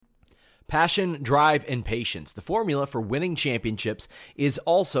Passion, drive, and patience. The formula for winning championships is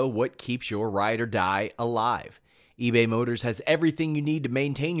also what keeps your ride or die alive. eBay Motors has everything you need to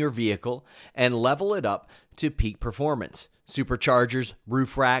maintain your vehicle and level it up to peak performance. Superchargers,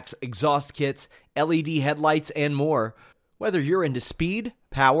 roof racks, exhaust kits, LED headlights, and more. Whether you're into speed,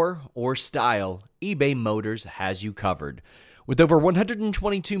 power, or style, eBay Motors has you covered. With over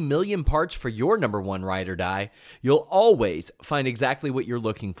 122 million parts for your number one ride or die, you'll always find exactly what you're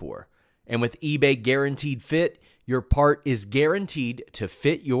looking for. And with eBay Guaranteed Fit, your part is guaranteed to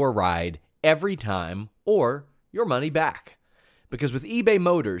fit your ride every time or your money back. Because with eBay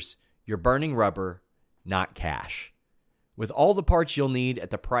Motors, you're burning rubber, not cash. With all the parts you'll need at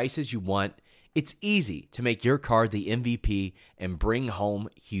the prices you want, it's easy to make your car the MVP and bring home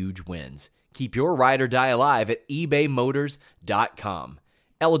huge wins. Keep your ride or die alive at ebaymotors.com.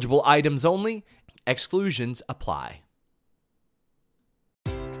 Eligible items only. Exclusions apply.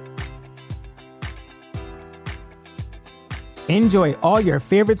 Enjoy all your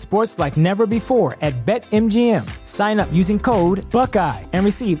favorite sports like never before at BetMGM. Sign up using code Buckeye and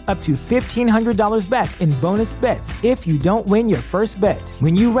receive up to $1,500 back in bonus bets if you don't win your first bet.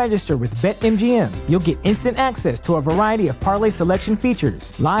 When you register with BetMGM, you'll get instant access to a variety of parlay selection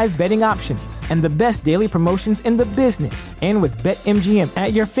features, live betting options, and the best daily promotions in the business. And with BetMGM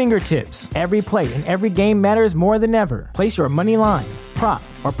at your fingertips, every play and every game matters more than ever. Place your money line, prop,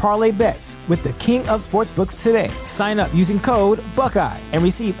 or parlay bets with the king of sportsbooks today. Sign up using code Buckeye and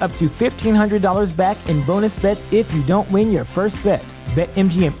receive up to $1,500 back in bonus bets if you don't win your first bet.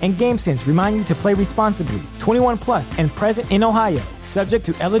 BetMGM and GameSense remind you to play responsibly. 21 plus and present in Ohio, subject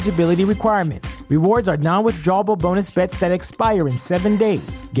to eligibility requirements. Rewards are non-withdrawable bonus bets that expire in 7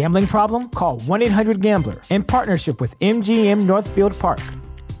 days. Gambling problem? Call 1-800-GAMBLER. In partnership with MGM Northfield Park.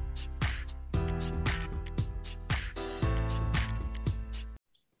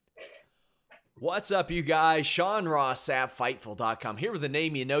 What's up, you guys? Sean Ross at Fightful.com, here with a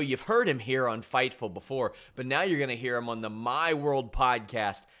name you know. You've heard him here on Fightful before, but now you're going to hear him on the My World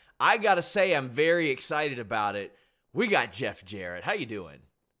podcast. I got to say, I'm very excited about it. We got Jeff Jarrett. How you doing?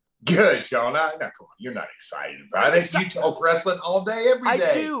 Good, Sean. Now, come on. You're not excited about it. You talk wrestling all day, every day.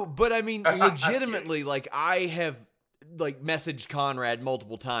 I do, but I mean, legitimately, like, I have messaged Conrad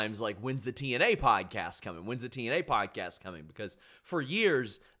multiple times, like, when's the TNA podcast coming? When's the TNA podcast coming? Because for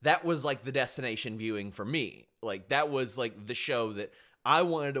years, that was like the destination viewing for me. Like, that was like the show that I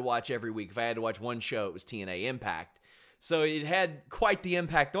wanted to watch every week. If I had to watch one show, it was TNA Impact. So it had quite the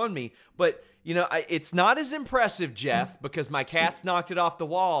impact on me. But, you know, it's not as impressive, Jeff, because my cat's knocked it off the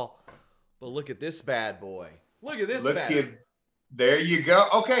wall. But look at this bad boy. Look at this bad boy. There you go.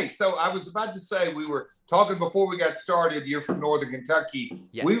 Okay, so I was about to say, we were talking before we got started. You're from Northern Kentucky.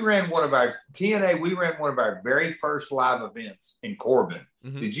 Yes. We ran one of our very first live events in Corbin.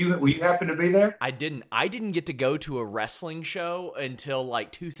 Mm-hmm. Were you happen to be there? I didn't. I didn't get to go to a wrestling show until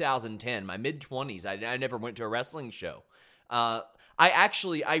like 2010, my mid-20s. I never went to a wrestling show. I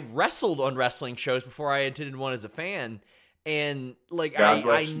wrestled on wrestling shows before I attended one as a fan, and like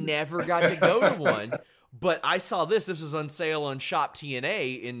I never got to go to one. But I saw this. This was on sale on Shop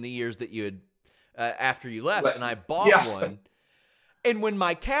TNA in the years that you had after you left, and I bought one. And when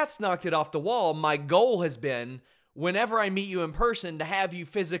my cats knocked it off the wall, my goal has been, whenever I meet you in person, to have you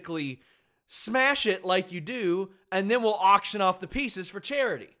physically smash it like you do, and then we'll auction off the pieces for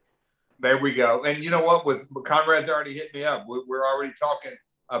charity. There we go. And you know what? With Conrad's already hit me up. We're already talking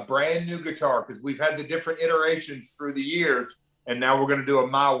a brand new guitar, because we've had the different iterations through the years. And now we're going to do a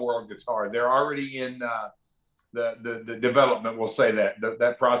My World guitar. They're already in the development. We'll say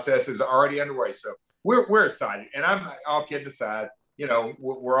that process is already underway. So we're excited. And I'm all kidding aside. You know,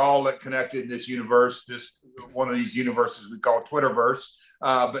 we're all connected in this universe. This one of these universes we call Twitterverse.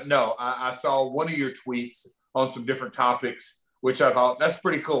 But no, I saw one of your tweets on some different topics, which I thought that's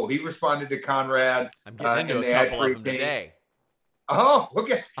pretty cool. He responded to Conrad. I'm getting into a couple of them today. Oh,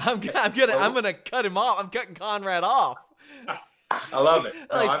 okay. I'm gonna cut him off. I'm cutting Conrad off. I love it.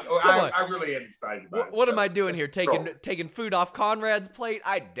 No, I really am excited about it. What am I doing here? Taking food off Conrad's plate?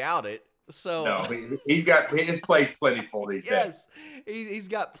 I doubt it. So no, he's got his plate's plenty full these days. Yes, he's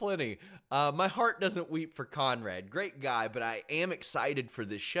got plenty. My heart doesn't weep for Conrad. Great guy, but I am excited for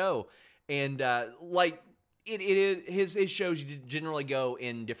this show. And his shows generally go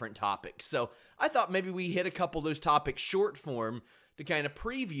in different topics. So I thought maybe we hit a couple of those topics short form to kind of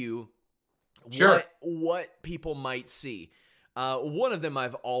preview what people might see. One of them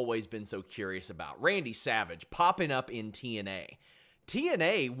I've always been so curious about, Randy Savage popping up in TNA.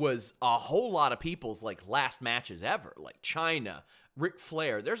 TNA was a whole lot of people's last matches ever, like Chyna, Ric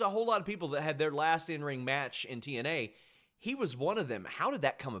Flair. There's a whole lot of people that had their last in-ring match in TNA. He was one of them. How did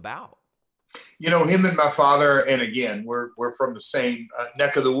that come about? Him and my father, and again, we're from the same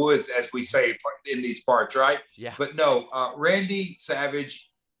neck of the woods, as we say in these parts, right? Yeah. But no, Randy Savage,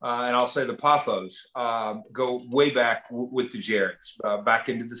 and I'll say the Poffos, go way back with the Jarretts, back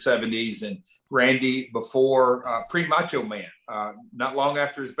into the 70s. And Randy before pre-Macho Man, not long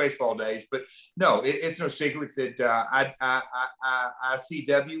after his baseball days. But no, it's no secret that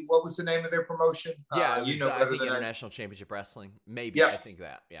ICW, what was the name of their promotion? Yeah, it was, I think International Championship Wrestling. Maybe, yeah. I think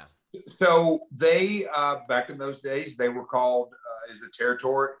that, yeah. So they, back in those days, they were called as a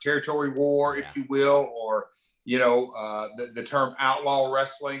territory war, if you will, or the term outlaw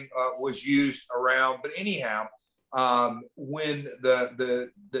wrestling was used around. But anyhow, when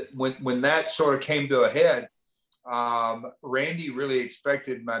when that sort of came to a head, Randy really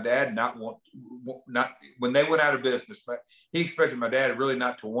expected my dad not when they went out of business, but he expected my dad really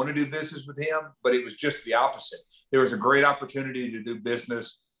not to want to do business with him. But it was just the opposite. There was a great opportunity to do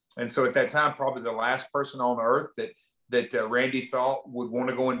business. And so at that time, probably the last person on earth that Randy thought would want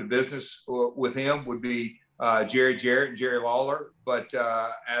to go into business with him would be Jerry Jarrett and Jerry Lawler. But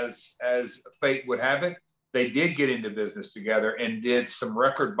as fate would have it, they did get into business together and did some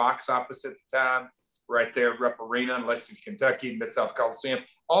record box office at the time, right there at Rupp Arena in Lexington, Kentucky, Mid-South Coliseum,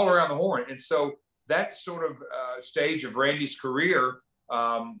 all around the horn. And so that sort of stage of Randy's career,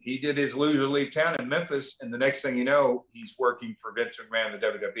 he did his loser leave town in Memphis, and the next thing you know, he's working for Vince McMahon, the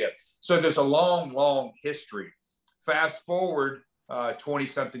WWF. So there's a long, long history. Fast forward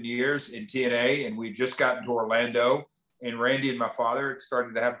 20-something years in TNA, and we just gotten to Orlando, and Randy and my father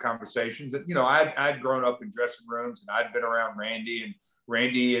started to have conversations. And, I'd grown up in dressing rooms, and I'd been around Randy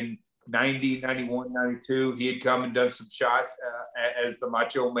in 90, 91, 92. He had come and done some shots as the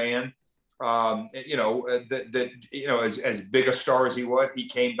Macho Man. As big a star as he was, he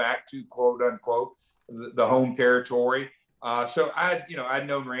came back to quote unquote the home territory. So I'd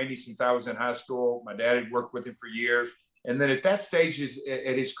known Randy since I was in high school. My dad had worked with him for years. And then at that stage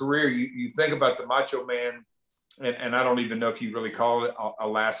at his career, you think about the Macho Man, and I don't even know if you really call it a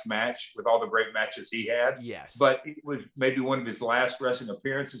last match with all the great matches he had. Yes. But it was maybe one of his last wrestling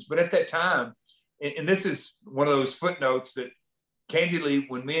appearances. But at that time, and this is one of those footnotes that, candidly,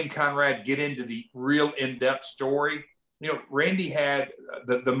 when me and Conrad get into the real in-depth story, Randy had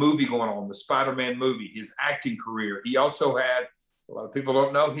the movie going on, the Spider-Man movie, his acting career. He also had, a lot of people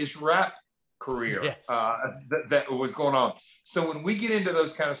don't know, his rap career. Yes. that was going on. So when we get into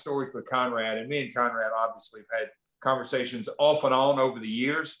those kind of stories with Conrad, and me and Conrad obviously have had conversations off and on over the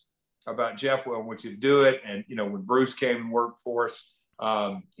years about Jeff, well, once you do it. And, when Bruce came and worked for us,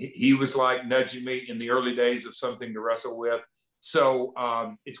 he was like nudging me in the early days of something to wrestle with. So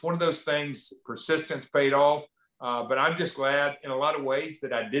it's one of those things, persistence paid off. But I'm just glad in a lot of ways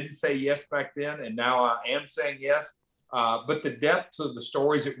that I didn't say yes back then. And now I am saying yes. But the depths of the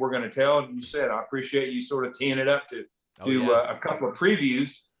stories that we're going to tell, and you said, I appreciate you sort of teeing it up to do a couple of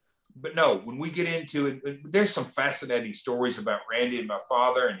previews. But no, when we get into it, there's some fascinating stories about Randy and my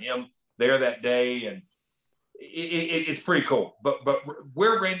father and him there that day. And it's pretty cool. But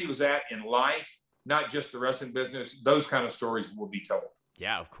where Randy was at in life, not just the wrestling business, those kind of stories will be told.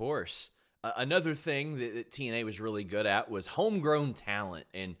 Yeah, of course. Another thing that TNA was really good at was homegrown talent,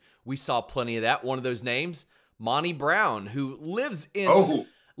 and we saw plenty of that. One of those names, Monty Brown, who lives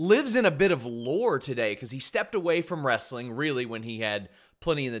in a bit of lore today because he stepped away from wrestling, really, when he had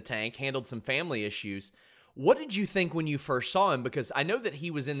plenty in the tank, handled some family issues. What did you think when you first saw him? Because I know that he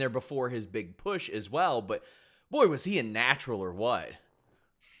was in there before his big push as well, but boy, was he a natural or what?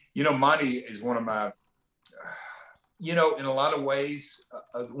 Monty is one of my, in a lot of ways,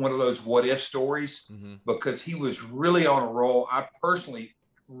 one of those what if stories, because he was really on a roll. I personally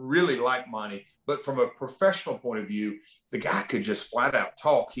really like Monty, but from a professional point of view, the guy could just flat out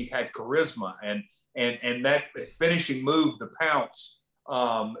talk. He had charisma and that finishing move, the pounce,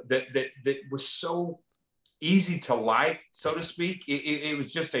 that was so easy to like, so to speak. It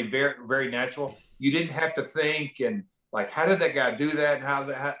was just a very, very natural. You didn't have to think and, like, how did that guy do that? And how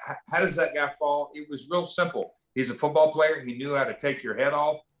does that guy fall? It was real simple. He's a football player. He knew how to take your head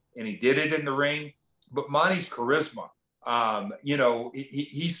off, and he did it in the ring. But Monty's charisma,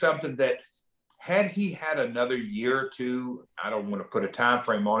 he's something that, had he had another year or two, I don't want to put a time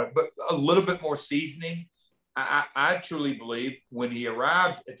frame on it, but a little bit more seasoning, I truly believe when he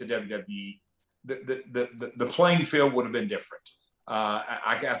arrived at the WWE, the playing field would have been different.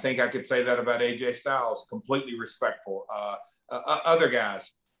 I think I could say that about AJ Styles, completely respectful. Other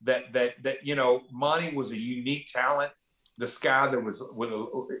guys that Monty was a unique talent. The sky it was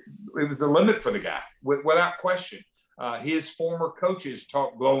the limit for the guy without question. His former coaches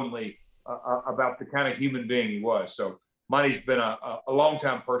talked glowingly about the kind of human being he was. So Monty's been a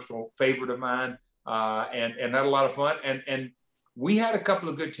long-time personal favorite of mine, and had a lot of fun. And we had a couple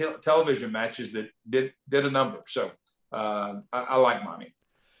of good television matches that did a number. So I like Monty.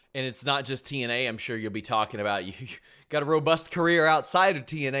 And it's not just TNA. I'm sure you'll be talking about you got a robust career outside of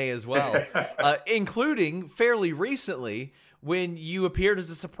TNA as well, including fairly recently when you appeared as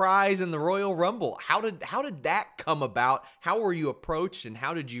a surprise in the Royal Rumble. How did that come about? How were you approached, and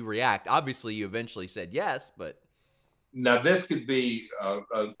how did you react? Obviously, you eventually said yes, but now this could be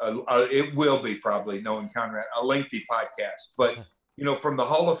it will be probably, knowing Conrad, a lengthy podcast. But from the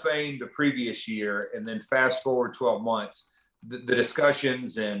Hall of Fame the previous year, and then fast forward 12 months. The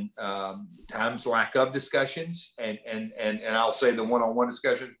discussions and times lack of discussions and I'll say the one-on-one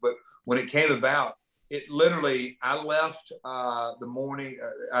discussions, but when it came about, it literally, I left the morning,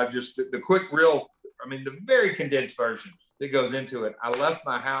 the quick the very condensed version that goes into it. I left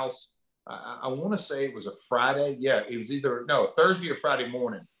my house, I want to say it was a Friday. Yeah, it was Thursday or Friday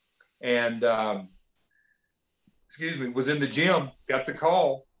morning. And, was in the gym, got the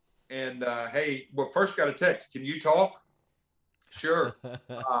call and, hey, first got a text. Can you talk? Sure.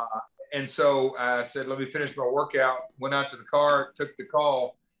 And so I said, let me finish my workout, went out to the car, took the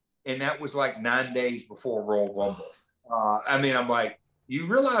call. And that was like 9 days before Royal Rumble. I'm like, you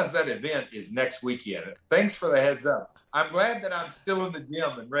realize that event is next weekend. Thanks for the heads up. I'm glad that I'm still in the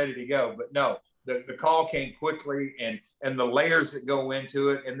gym and ready to go. But no, the call came quickly and the layers that go into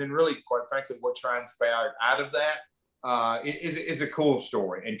it. And then really, quite frankly, what transpired out of that is a cool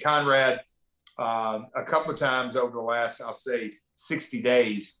story. And Conrad, a couple of times over the last, I'll say 60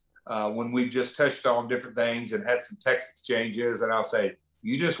 days, when we've just touched on different things and had some text exchanges, and I'll say,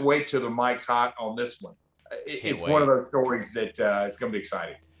 you just wait till the mic's hot on this one. It's one of those stories that it's going to be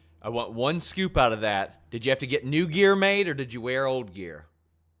exciting. I want one scoop out of that. Did you have to get new gear made, or did you wear old gear?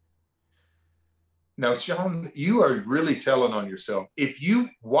 No, Sean, you are really telling on yourself. If you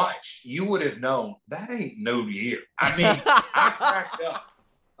watched, you would have known that ain't no gear. I cracked up.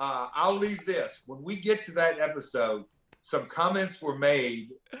 I'll leave this. When we get to that episode, some comments were made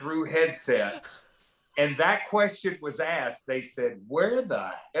through headsets, and that question was asked. They said, where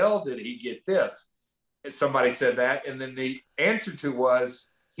the hell did he get this? And somebody said that, and then the answer to was,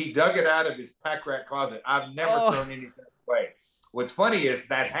 he dug it out of his pack rat closet. I've never thrown anything away. What's funny is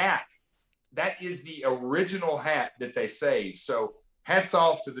that hat. That is the original hat that they saved. So hats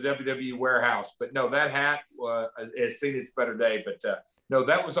off to the WWE warehouse. But no, that hat has seen its better day. But no,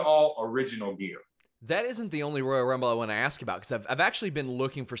 that was all original gear. That isn't the only Royal Rumble I want to ask about, because I've actually been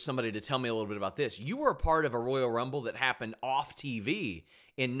looking for somebody to tell me a little bit about this. You were a part of a Royal Rumble that happened off TV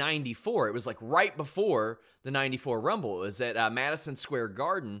in 94. It was like right before the 94 Rumble. It was at Madison Square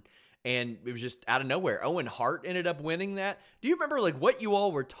Garden, and it was just out of nowhere. Owen Hart ended up winning that. Do you remember what you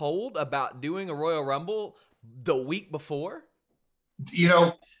all were told about doing a Royal Rumble the week before?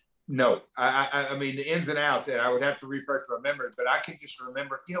 No. I mean, the ins and outs, and I would have to refresh my memory, but I can just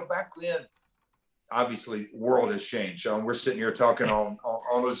remember, back then, obviously, the world has changed. So we're sitting here talking on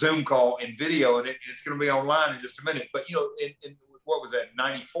a Zoom call and video, and it's going to be online in just a minute. But, in what was that,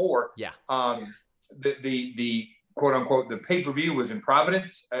 94? Yeah. The quote unquote, the pay-per-view was in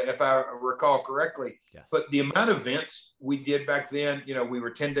Providence, if I recall correctly. Yes. But the amount of events we did back then, we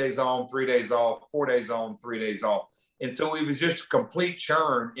were 10 days on, 3 days off, 4 days on, 3 days off. And so it was just a complete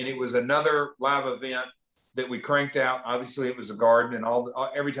churn, and it was another live event that we cranked out. Obviously, it was a Garden, and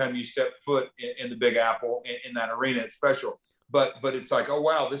every time you step foot in the Big Apple in that arena, it's special. But it's like, oh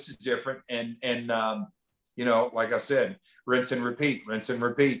wow, this is different. And like I said, rinse and repeat.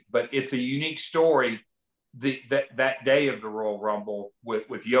 But it's a unique story. That day of the Royal Rumble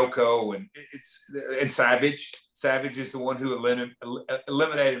with Yoko and Savage. Savage is the one who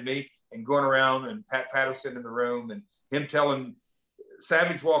eliminated me, and going around and Pat Patterson in the room, and him telling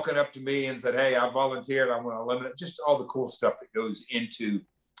Savage walking up to me and said, hey, I volunteered. I'm going to eliminate, just all the cool stuff that goes into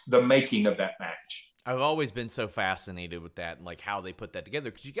the making of that match. I've always been so fascinated with that and how they put that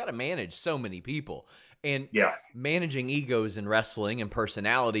together, because you got to manage so many people, and managing egos in wrestling and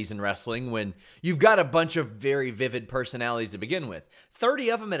personalities in wrestling when you've got a bunch of very vivid personalities to begin with,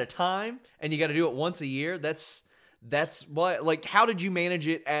 30 of them at a time, and you got to do it once a year. That's what, how did you manage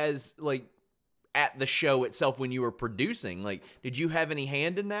it as at the show itself when you were producing? Did you have any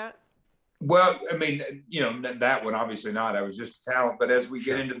hand in that? Well, I mean, that one, obviously not. I was just a talent. But as we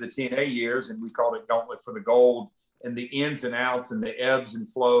get into the TNA years, and we called it Gauntlet for the Gold, and the ins and outs and the ebbs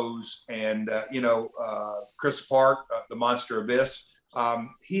and flows, and, Chris Park, the Monster Abyss,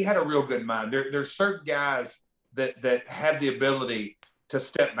 he had a real good mind. There's certain guys that have the ability to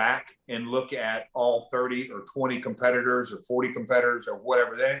step back and look at all 30 or 20 competitors or 40 competitors or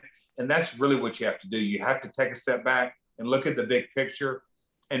whatever. And that's really what you have to do. You have to take a step back, and look at the big picture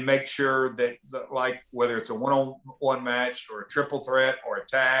and make sure that, like, whether it's a one-on-one match or a triple threat or a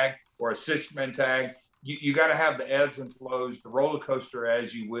tag or a six-man tag, you got to have the ebbs and flows, the roller coaster,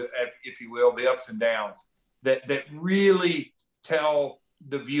 as you will, if you will, the ups and downs that really tell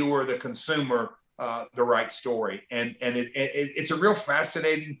the viewer, the consumer, the right story. And it's a real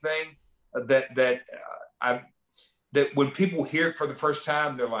fascinating thing that when people hear it for the first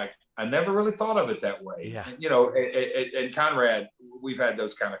time, they're like, I never really thought of it that way. Yeah. And, and Conrad, we've had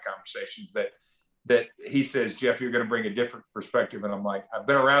those kind of conversations that he says, Jeff, you're going to bring a different perspective. And I'm like, I've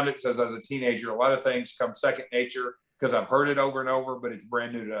been around it since I was a teenager. A lot of things come second nature because I've heard it over and over, but it's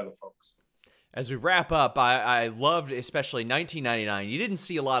brand new to other folks. As we wrap up, I loved, especially 1999. You didn't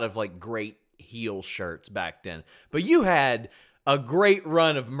see a lot of like great heel shirts back then, but you had a great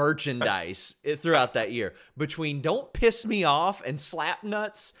run of merchandise throughout that year. Between Don't Piss Me Off and Slap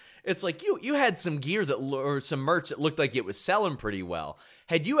Nuts, it's like you had some gear or some merch that looked like it was selling pretty well.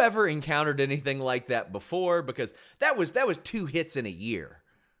 Had you ever encountered anything like that before? Because that was 2 hits in a year.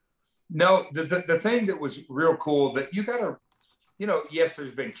 No, the thing that was real cool that you got to, yes,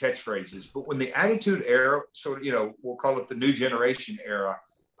 there's been catchphrases, but when the Attitude Era, sort of, we'll call it the New Generation era,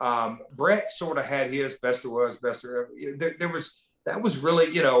 Bret sort of had his best of was, best of that was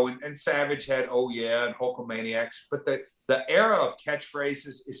really, and Savage had Oh Yeah and Hulkamaniacs, but the era of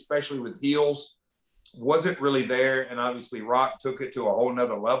catchphrases, especially with heels, wasn't really there. And obviously Rock took it to a whole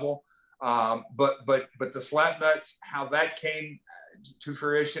nother level. But the Slap Nuts, how that came to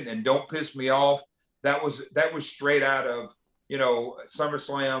fruition, and Don't Piss Me Off, that was straight out of,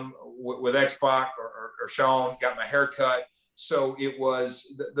 SummerSlam with X-Pac or Shawn, got my hair cut. So it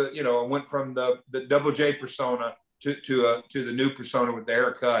was I went from the Double J persona to the new persona with the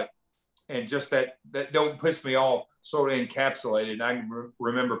haircut, and just that Don't Piss Me Off sort of encapsulated. And I can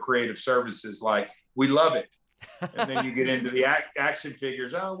remember creative services like, we love it. And then you get into the action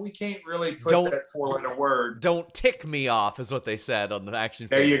figures. Oh, we can't really put that 4-letter word. Don't tick me off is what they said on the action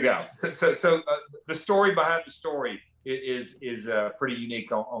figures. There you go. So the story behind the story is pretty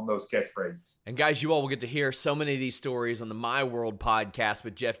unique on those catchphrases. And guys, you all will get to hear so many of these stories on the My World podcast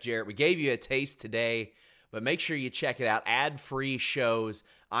with Jeff Jarrett. We gave you a taste today, but make sure you check it out. Ad-free shows.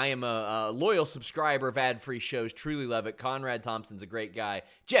 I am a loyal subscriber of ad-free shows. Truly love it. Conrad Thompson's a great guy.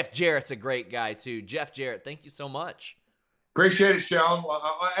 Jeff Jarrett's a great guy too. Jeff Jarrett, thank you so much. Appreciate it, Sean.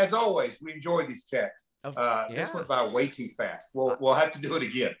 As always, we enjoy these chats. This went by way too fast. We'll have to do it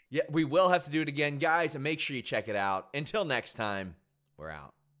again. Yeah, we will have to do it again, guys, and make sure you check it out. Until next time, we're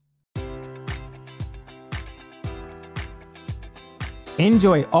out.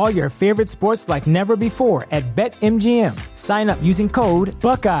 Enjoy all your favorite sports like never before at BetMGM. Sign up using code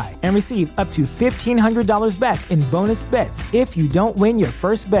Buckeye and receive up to $1,500 back in bonus bets if you don't win your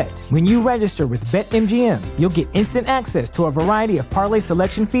first bet. When you register with BetMGM, you'll get instant access to a variety of parlay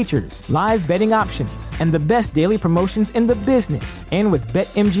selection features, live betting options, and the best daily promotions in the business. And with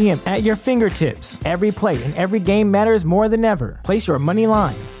BetMGM at your fingertips, every play and every game matters more than ever. Place your money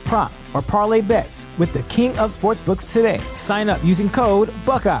line, prop, or parlay bets with the king of sportsbooks today. Sign up using code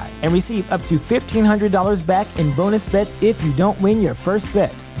Buckeye and receive up to $1,500 back in bonus bets if you don't win your first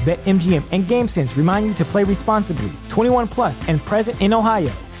bet. BetMGM and GameSense remind you to play responsibly. 21 plus and present in Ohio,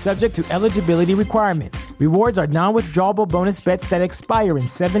 subject to eligibility requirements. Rewards are non-withdrawable bonus bets that expire in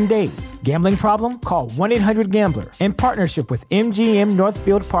 7 days. Gambling problem? Call 1-800-GAMBLER. In partnership with MGM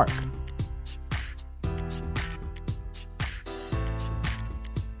Northfield Park.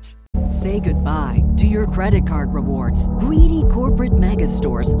 Say goodbye to your credit card rewards. Greedy corporate mega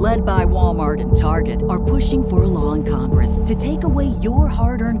stores, led by Walmart and Target, are pushing for a law in Congress to take away your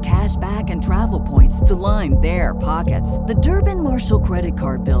hard-earned cash back and travel points to line their pockets. The Durbin-Marshall credit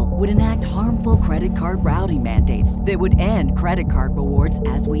card bill would enact harmful credit card routing mandates that would end credit card rewards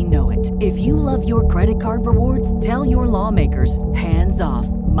as we know it. If you love your credit card rewards, tell your lawmakers, hands off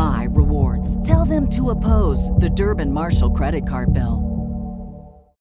my rewards. Tell them to oppose the Durbin-Marshall credit card bill.